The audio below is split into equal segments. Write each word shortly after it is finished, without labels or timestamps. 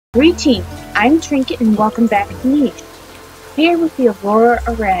Greetings, I'm Trinket and welcome back to Niche. Here with the Aurora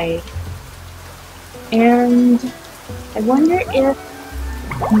array. And I wonder if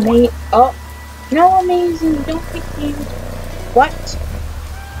oh no, amazing, don't be cute. What?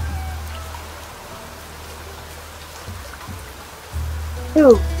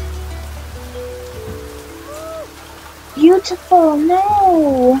 Who? Beautiful,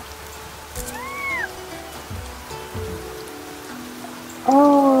 no!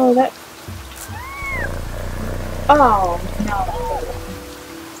 Oh, that... Oh, no.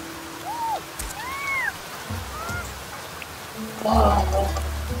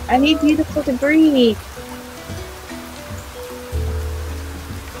 Whoa. I need beautiful to breathe.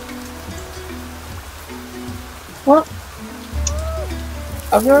 Well,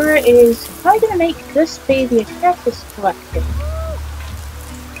 Aurora is probably going to make this baby a cactus collector.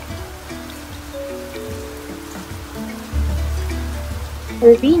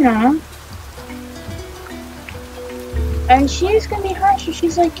 Ravina, and she's gonna be harsh.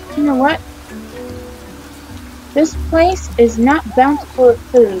 She's like, you know what? This place is not bountiful of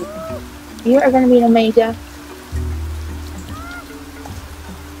food. You are gonna be an Omega.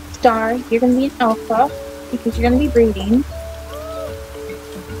 Star, you're gonna be an Alpha because you're gonna be breeding.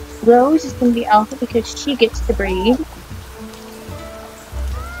 Rose is gonna be Alpha because she gets to breed.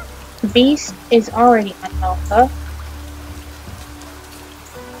 Beast is already an Alpha.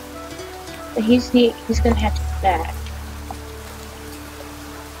 But he's gonna have to come back.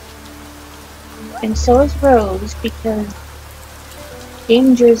 And so is Rose because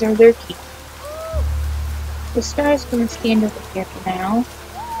dangers are lurking. The Star's gonna stand over here for now.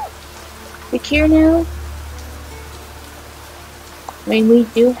 The Kirno, I mean, we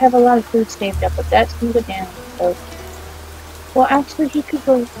do have a lot of food saved up, but that's gonna go down. So, well, actually, he can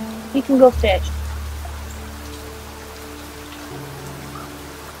go fish.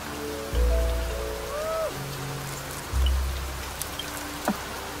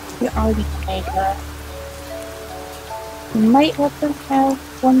 You're already Omega. You might let them have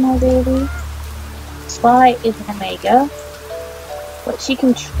one more baby. Sly is an Omega, but she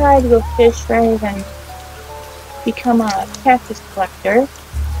can try to go fish rather than become a cactus collector.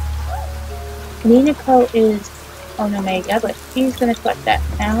 Ninako is an Omega, but he's going to collect that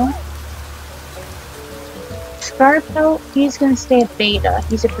now. Scarpelt, he's going to stay a Beta.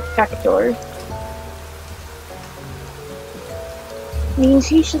 He's a protector. Means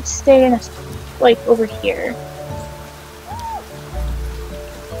he should stay in like over here.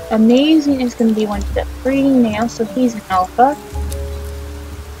 Amazing is going to be one of the breeding male, so he's an Alpha.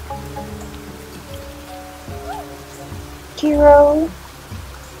 Kiro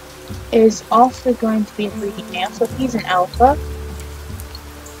is also going to be a breeding male, so he's an Alpha.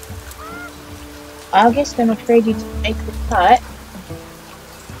 August, I'm afraid you didn't make the cut.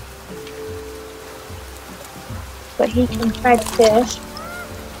 But he can try to fish.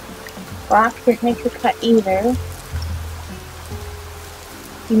 Rock didn't make the cut either.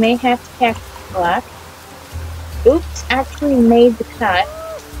 You may have to catch Black. Oops, actually made the cut,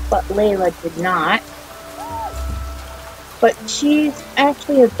 but Layla did not. But she's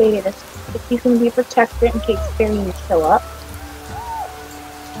actually a Beta, so she's going to be a protector in case Fairy and show up.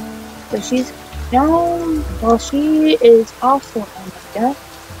 So she's... No, well, she is also an Omega.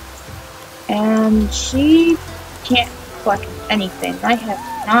 And she can't collect anything. I have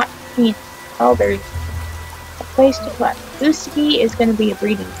not seen how there's a place to collect. Usagi is going to be a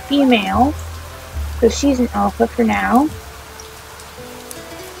breeding female, so she's an Alpha for now.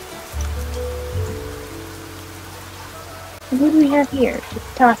 And who do we have here?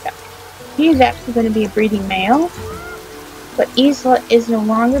 Taka. He's actually going to be a breeding male, but Isla is no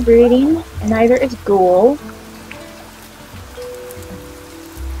longer breeding, and neither is Ghoul.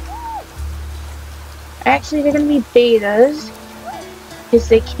 Actually, they're going to be Betas, because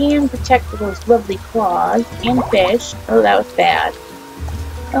they can protect those lovely claws and fish. Oh, that was bad.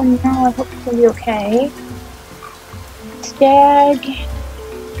 Oh no, I hope she'll be okay. Stag.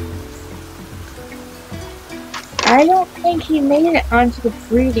 I don't think he made it onto the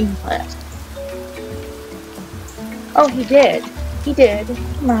breeding list. Oh, he did. He did.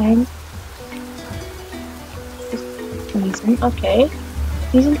 Never mind. Okay.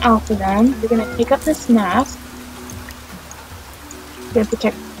 He's an Alpha then. We're gonna pick up this nest. Gonna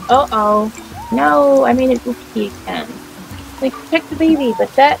protect. Uh-oh. No, I made it goofy again. Like, protect the baby, but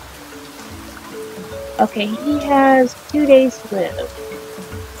that... Okay, he has 2 days to live.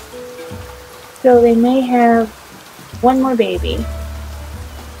 So they may have one more baby.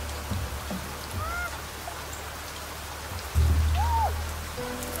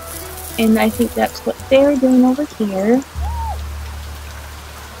 And I think that's what they're doing over here.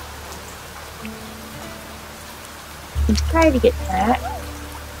 You try to get that.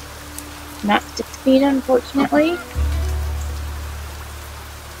 Not succeed, unfortunately.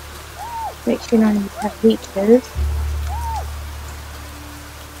 Make sure none of you have leeches.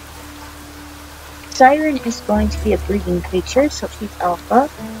 Siren is going to be a breeding creature, so she's alpha.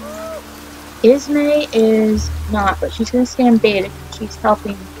 Ismay is not, but she's going to stand beta because she's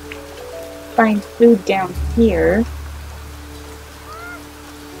helping find food down here.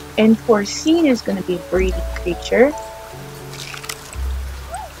 And Foreseen is going to be a breeding creature.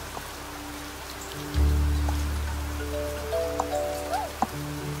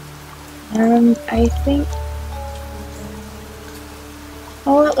 And I think...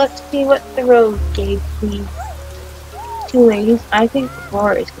 Oh, let's see what the road gave the two ladies. I think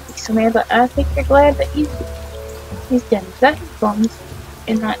Aurora is going to be so mad, but I think they're glad that he's dead. Is that his bones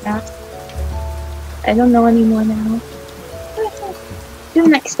in that nest? I don't know anymore now. Do the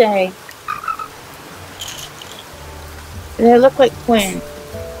next day. They look like twins.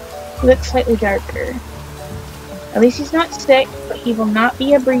 He looks slightly darker. At least he's not sick, but he will not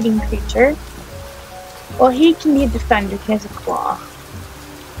be a breeding creature. Well, he can be a defender. He has a claw.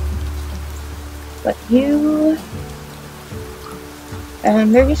 But you...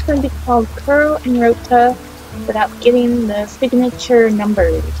 they're just going to be called Kuro and Rota without getting the signature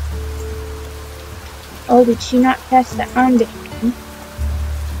numbers. Oh, did she not pass that on to him?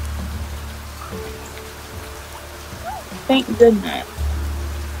 Thank goodness.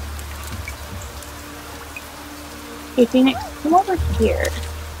 Okay, Phoenix, come over here.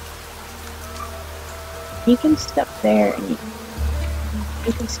 You can step there, and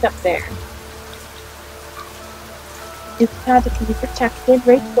you can step there. Duplicata can be protected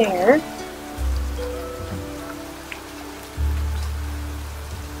right there.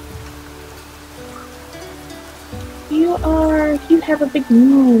 You have a big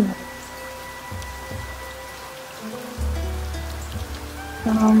move.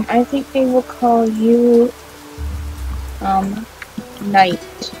 I think they will call you,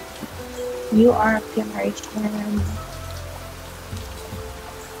 Knight. You are of generation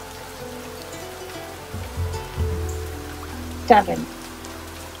 7.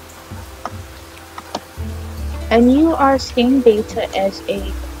 And you are staying beta as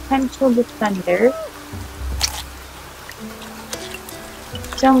a potential defender.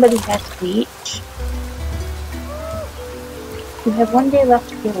 Somebody has leech. You have 1 day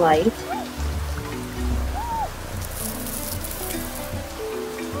left of your life.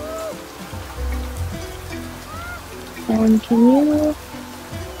 And can you...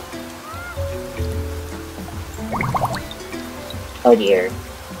 Oh dear.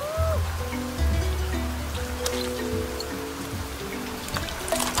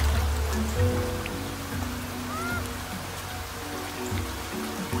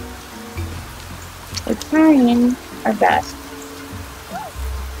 We're trying our best.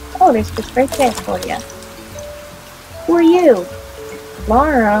 Oh, there's just right there for you. Who are you?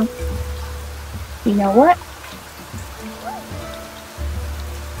 Laura. You know what?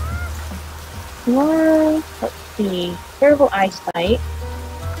 Laura, let's see. Terrible eyesight.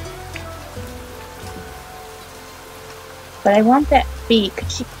 But I want that beak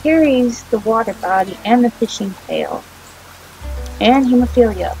because she carries the water body and the fishing tail. And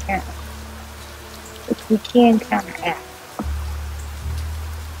hemophilia, apparently. Which we can counteract.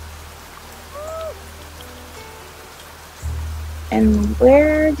 And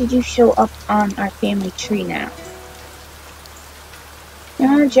where did you show up on our family tree now?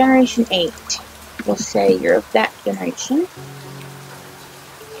 Generation 8. We'll say you're of that generation.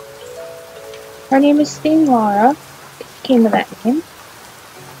 Her name is Sting Laura. It came with that name.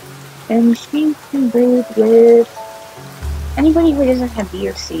 And she can breed with anybody who doesn't have B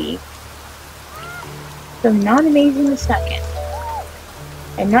or C. So not Amazing the Second.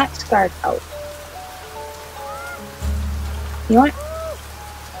 And not Scarred Out. You know what?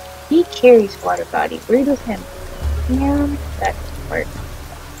 He carries water body. Breed with him. And that doesn't work.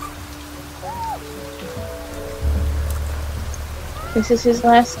 This is his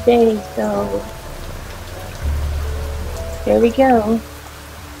last day, so there we go.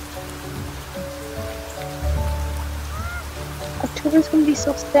 October's gonna be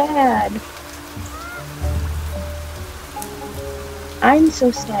so sad. I'm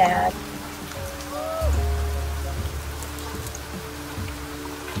so sad.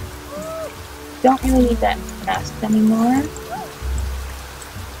 Don't really need that mask anymore.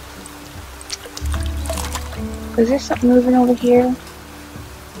 Is there something moving over here?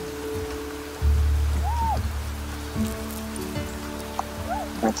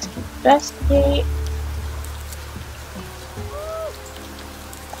 Let's investigate.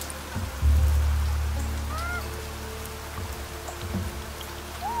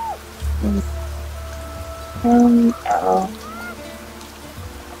 Uh-oh.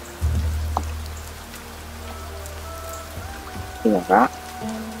 See a rock?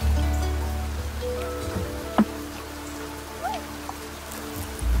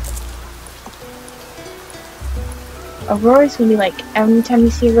 Aurora's gonna be like, every time you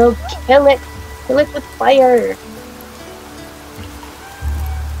see a rogue, kill it! Kill it with fire!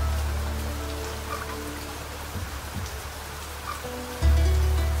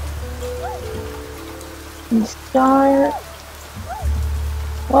 And Star...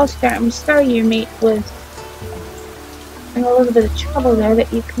 Well, Star, I'm sorry your mate was in a little bit of trouble there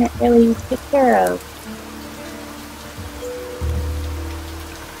that you couldn't really take care of.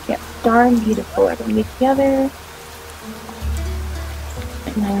 Yep, Star and Beautiful are gonna be together.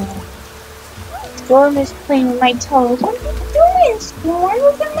 And Storm is playing with my toes. What are you doing, Storm?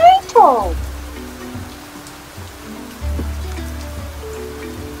 Look at my toes!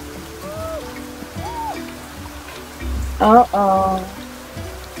 Uh-oh.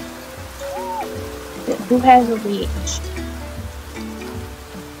 Who has a leech?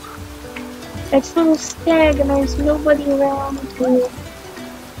 It's little Stag and there's nobody around to...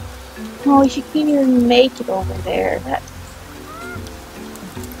 Oh, she can't even make it over there.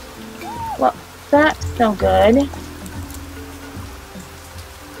 Well, that's no good.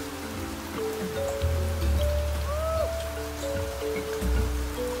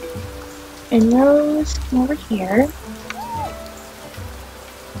 And Rose, come over here.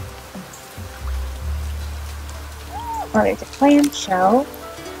 Oh, there's a clamshell.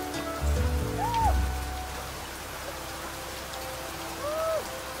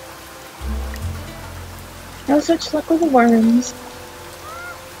 No such luck with the worms.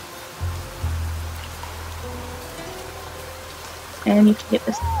 And you can get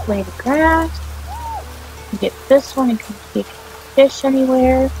this blade of grass. You get this one and can take fish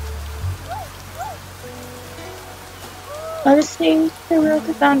anywhere. Let's see, farewell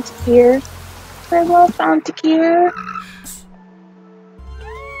to Fountakier. Farewell, Fountakier.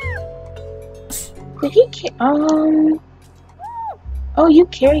 Did he oh, you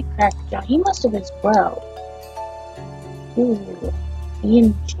carry Crackjaw. He must have as well. Ooh,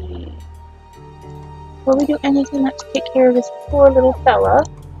 ENG. Will we do anything not to take care of this poor little fella?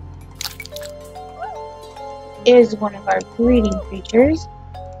 Is one of our breeding creatures.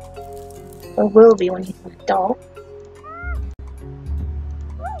 Or will be when he's an adult.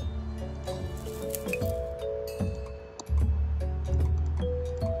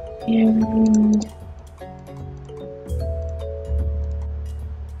 And...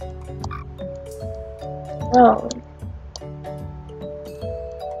 oh.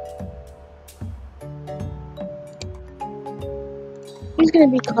 He's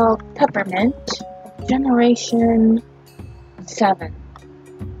going to be called Peppermint, Generation 7.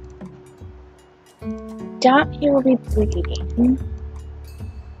 Dot he will be breeding.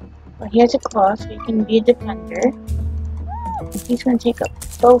 Well, he has a claw, so he can be a defender. He's going to take up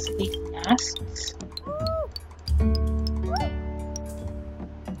both of these nests.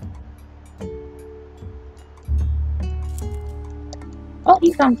 Oh,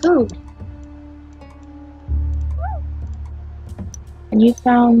 he found food. And you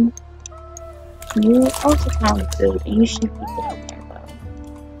also found food, and you should keep it out there, though.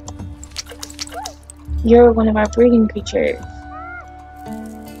 You're one of our breeding creatures.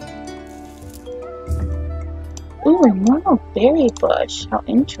 Ooh, a normal berry bush. How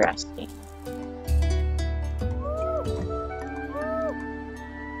interesting.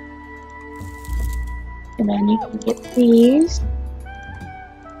 And then you can get these.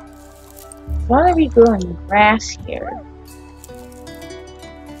 Why are we growing grass here?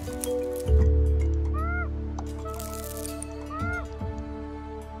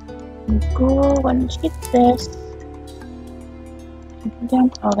 Go, why don't you get this?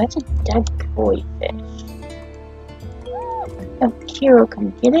 Oh, that's a dead koi fish. Oh, Kiro can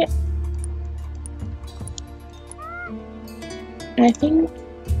get it. And I think...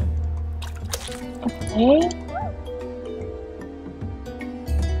 okay.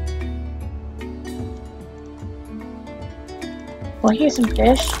 Well, here's some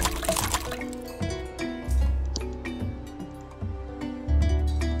fish.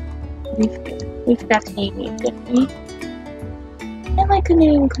 We forgot to name it, didn't we? I like the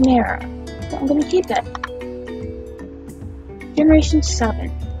name Chimera, so I'm gonna keep it. Generation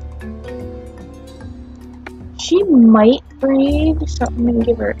 7. She might breed, so I'm gonna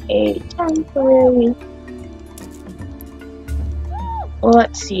give her a temporary. Well,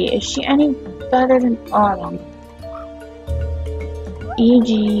 let's see, is she any better than Autumn?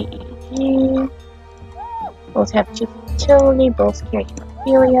 EG. Both have 2 fertility, both carry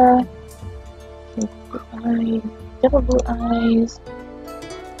hemophilia. eyes, double blue eyes.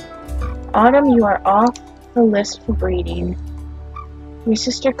 Autumn, you are off the list for breeding. Your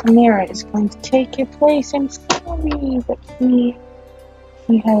sister Chimera is going to take your place. I'm sorry, but he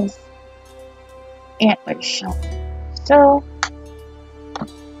has antlers showing. So,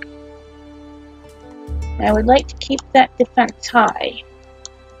 I would like to keep that defense high,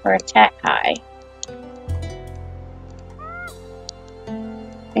 or attack high.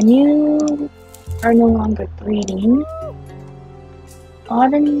 And you are no longer breeding.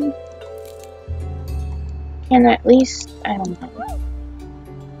 Autumn can at least, I don't know.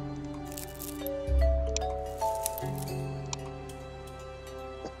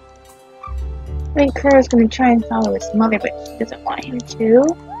 I think Kura's going to try and follow his mother, but she doesn't want him to.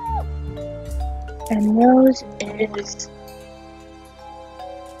 And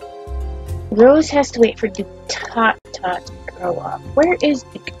Rose has to wait for Dictata to grow up. Where is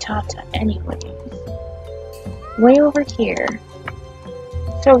Dictata anyways? Way over here.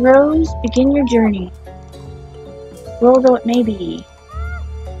 So Rose, begin your journey. Slow though it may be.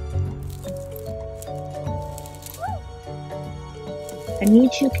 And you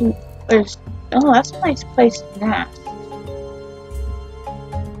two can... Oh, that's a nice place to nest.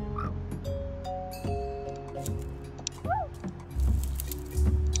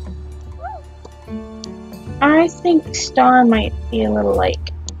 I think Star might be a little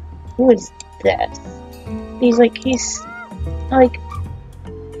like, who is this? He's like,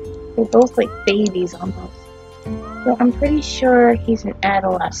 they're both like babies almost. So I'm pretty sure he's an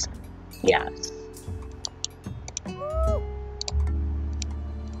adolescent. Yes.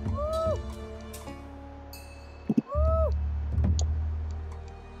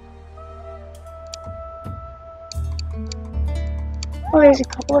 Well, there's a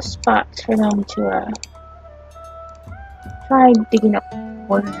couple of spots for them to try digging up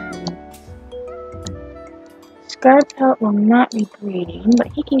worms. Scarpelt will not be breeding, but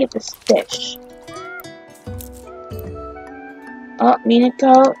he can get this fish. Oh,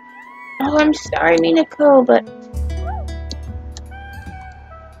 Minako. Oh, I'm sorry, Minako, but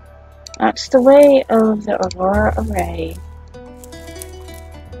that's the way of the Aurora array.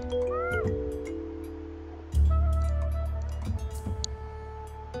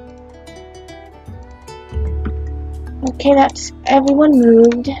 Okay, that's everyone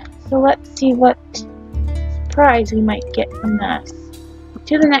moved. So let's see what surprise we might get from this.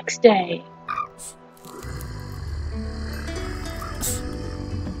 To the next day.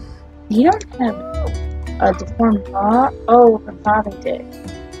 You don't have a deformed paw? Oh, her father did.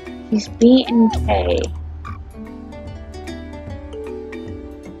 He's B and K.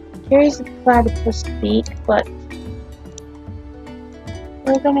 Here's the platypus beak, but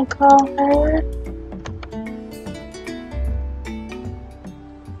we're gonna call her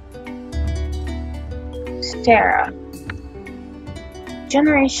Sarah.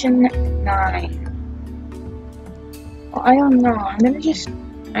 Generation 9. Well, I don't know.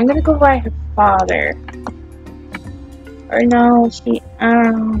 I'm gonna go by her father. Or no, I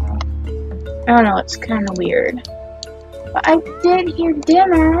don't know, it's kind of weird. But I did hear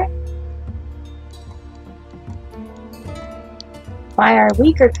dinner. By our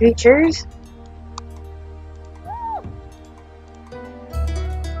weaker creatures.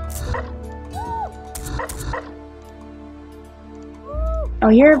 Oh,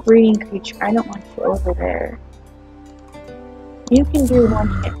 you're a breeding creature. I don't want you over there. You can do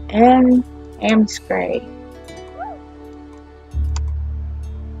one hit and Amscray.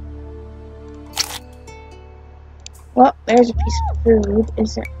 Well, there's a piece of food.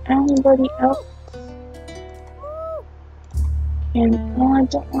 Is there anybody else? And oh, I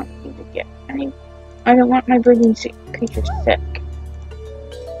don't want you to get any. I don't want my breeding creature sick.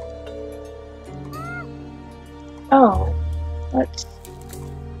 Oh, let's.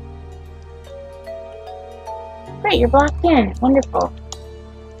 Great, you're blocked in. Wonderful.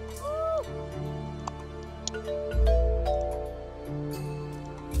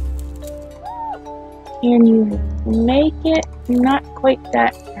 Can you make it not quite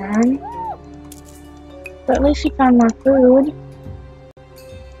that turn? But at least you found more food.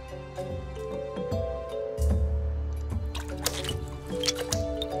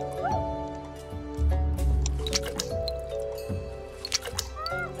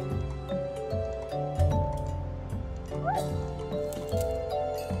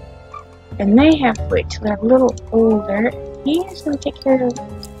 And they have to wait till they're a little older. He's going to take care of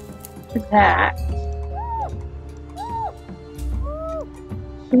that.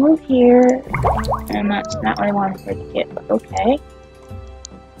 She moved here, and that's not what I wanted her to get, but okay.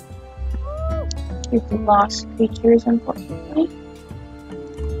 Here's the lost creatures, unfortunately.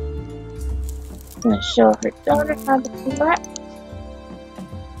 I'm gonna show her daughter how to collect.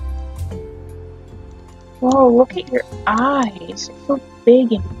 Whoa, look at your eyes. They're so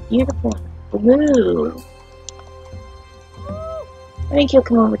big and beautiful and blue. I think you'll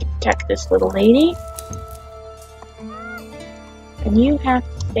come over to protect this little lady. And you have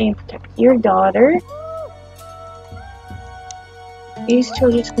to stay and protect your daughter. These two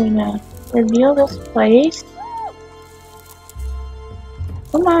are just going to reveal this place.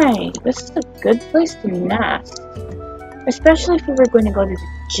 Oh my, this is a good place to nest. Especially if we were going to go to the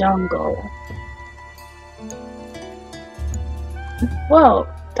jungle. Whoa,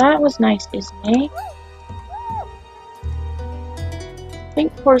 that was nice, isn't it? I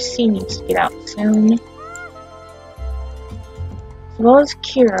think Horsey needs to get out soon. As well as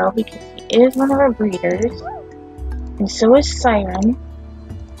Kiro, because he is one of our breeders. And so is Siren.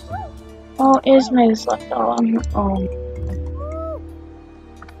 Oh, Isma is left all on her own.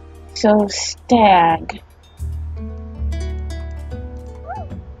 So, Stag.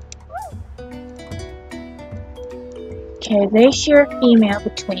 Okay, they share a female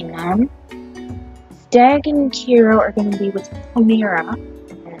between them. Stag and Kiro are going to be with Chimera.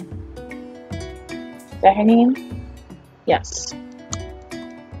 Is that her name? Yes.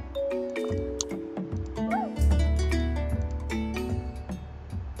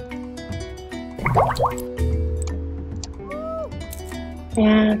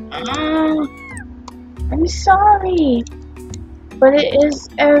 And, I'm sorry, but it is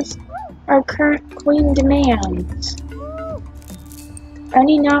as our current queen demands.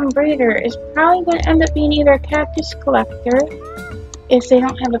 Any non-breeder is probably going to end up being either a cactus collector if they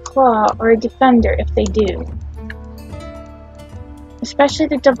don't have a claw, or a defender if they do. Especially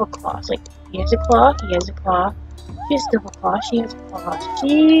the double claws. Like, he has a claw, he has a claw. She has a double claw, she has a claw.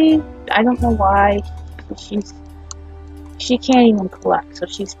 I don't know why, she can't even collect, so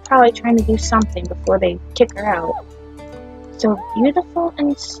she's probably trying to do something before they kick her out. So Beautiful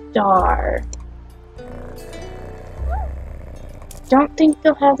and Star. Don't think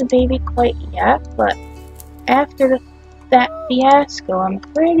they'll have the baby quite yet, but after that fiasco, I'm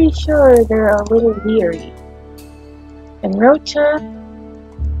pretty sure they're a little weary. And Rota,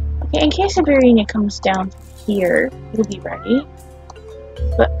 okay, in case a Irina comes down here, it'll be ready.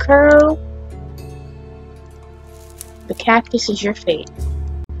 But Kuro, the cactus is your fate.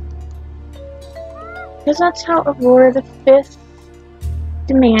 Because that's how Aurora the 5th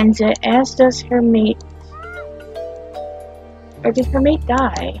demands it, as does her mate. Or did her mate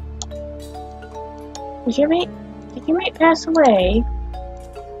die? Did your mate pass away?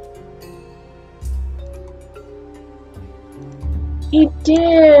 He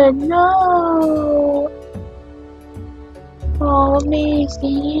did! No! Oh,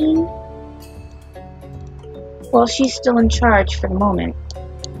 amazing! Well, she's still in charge for the moment.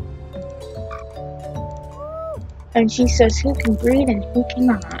 And she says who can breed and who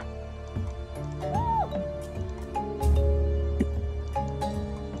cannot.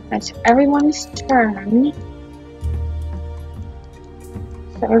 That's everyone's turn.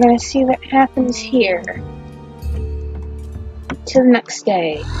 So we're gonna see what happens here. Till the next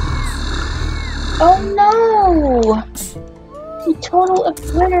day. Oh no! He total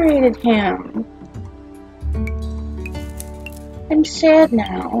obliterated him. I'm sad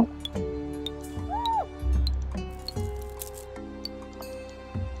now.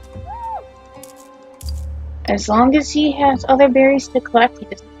 As long as he has other berries to collect, he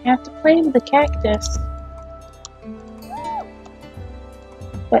doesn't have to play with the cactus.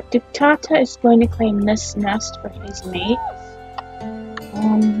 But Duktata is going to claim this nest for his mate.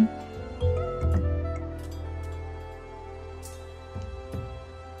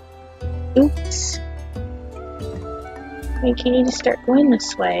 Oops. I think you need to start going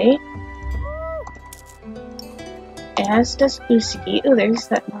this way. As does Usagi. Oh, there's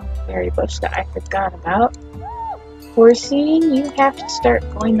that berry bush that I forgot about. Horsey, you have to start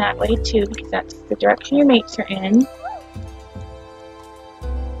going that way too, because that's the direction your mates are in.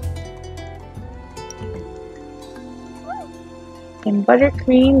 And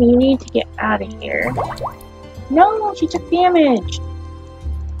Buttercream, you need to get out of here. No, she took damage!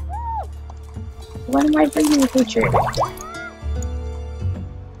 What am I bringing, creature?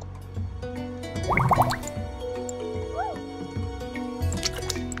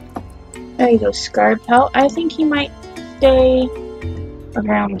 There you go, Scarred Pelt. I think he might stay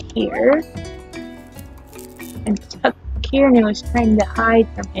around here. And Kirinu is trying to hide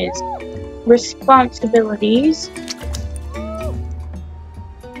from his responsibilities.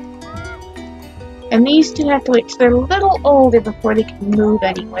 And these two have to wait till they're a little older before they can move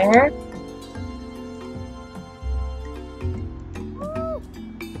anywhere.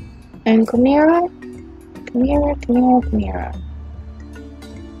 And Chimera? Chimera.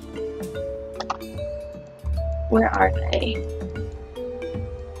 Where are they?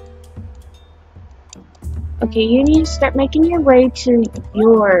 Okay, you need to start making your way to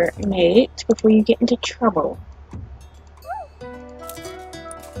your mate before you get into trouble.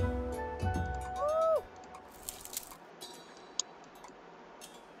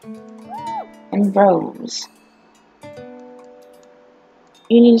 And Rose.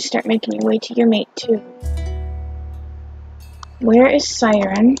 You need to start making your way to your mate too. Where is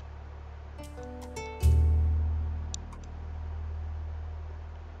Siren?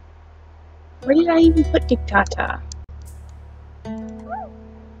 Where did I even put Dictata?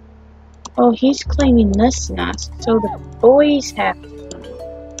 Oh, he's claiming this nest, so the boys have to.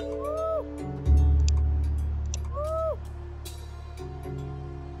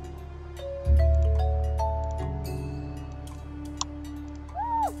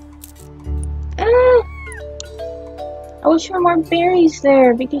 I wish there were more berries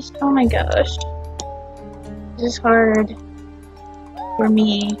there because, oh my gosh, this is hard for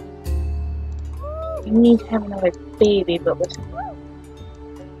me. You need to have another baby, but with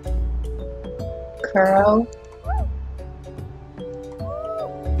Curl.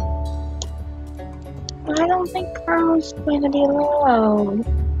 I don't think Curl's going to be allowed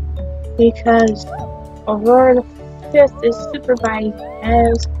because Aurora the 5th is supervised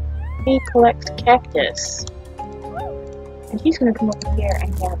as he collects cactus. And he's going to come over here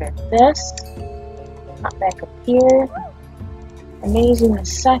and gather this. Hop back up here. Amazing the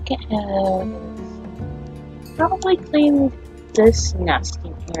 2nd has probably claimed this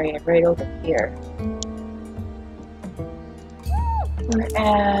nesting area right over here.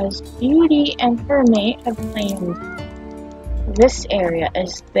 Whereas Beauty and her mate have claimed this area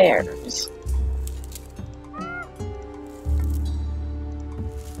as theirs.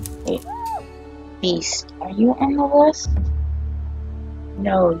 Hey, Beast, are you on the list?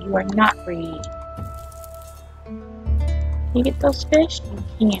 No, you are not greedy. Can you get those fish?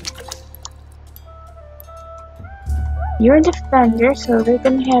 You can't. You're a defender, so they're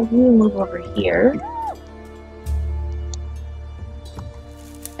going to have you move over here.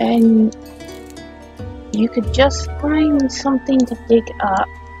 And you could just find something to dig up.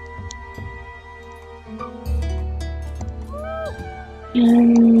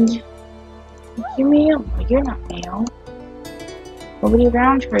 And you male? No, you're not male. Nobody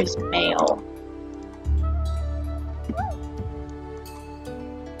around her is male.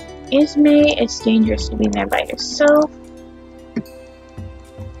 Ismay, it's dangerous to be there by yourself.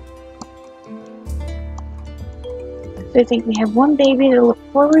 So I think we have one baby to look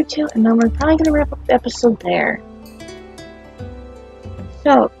forward to, and then we're probably going to wrap up the episode there.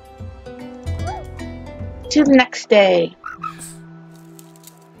 So, to the next day.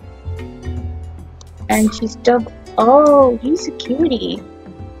 And she's dubbed, oh, he's a cutie.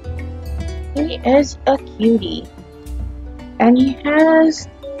 He is a cutie. And he has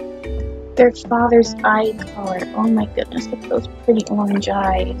their father's eye color. Oh my goodness, look at those pretty orange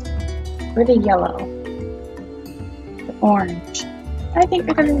eyes. Or the yellow. The orange. I think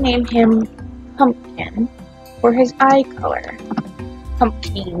we're going to name him Pumpkin for his eye color.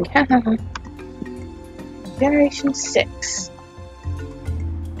 Pumpkin. Generation 6.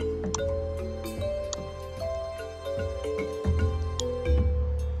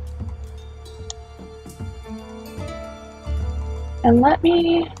 And let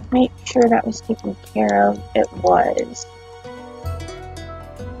me make sure that was taken care of. It was.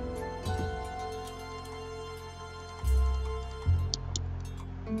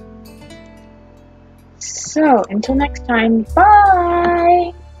 So, until next time,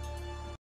 bye!